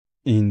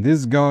In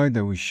this guide,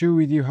 I will show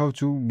you how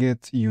to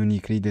get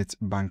unicredit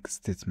bank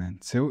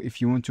statement. So if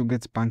you want to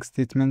get bank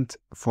statement,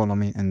 follow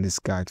me in this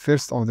guide.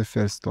 First,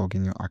 log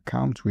in your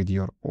account with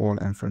your own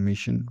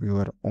information,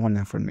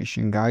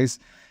 guys.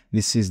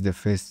 This is the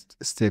first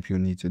step you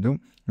need to do.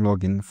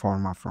 Login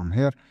format from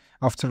here.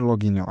 After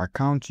logging your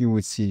account, you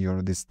will see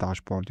this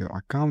dashboard, your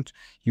account.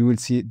 You will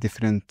see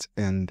different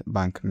and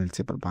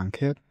multiple bank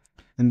here.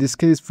 In this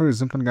case, for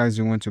example, guys,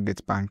 you want to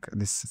get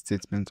this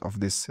statement of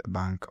this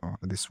bank or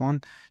this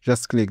one,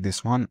 just click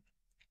this one.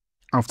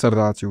 After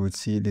that, you will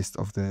see list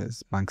of the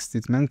bank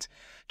statement.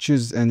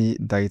 Choose any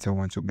data you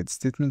want to get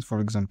statement,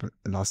 for example,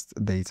 last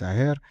data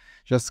here.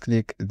 Just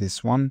click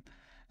this one,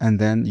 and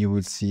then you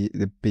will see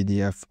the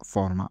PDF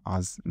format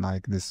as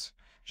like this.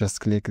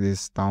 Just click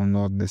this,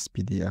 download this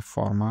PDF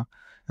format,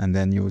 and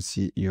then you will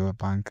see your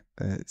bank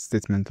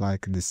statement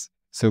like this.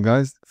 So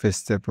guys, first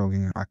step,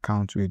 logging your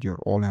account with your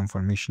all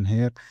information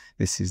here.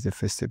 This is the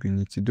first step you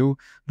need to do.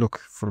 Look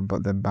for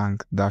the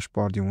bank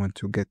dashboard you want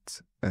to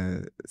get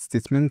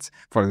statements,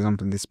 for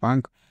example this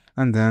bank,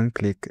 and then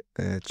click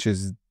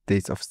choose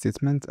date of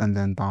statement and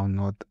then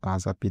download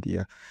as a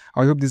PDF.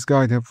 I hope this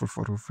guide helpful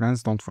for your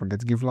friends. Don't forget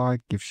to give like,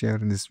 give share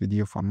this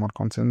video for more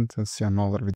content. See you another video.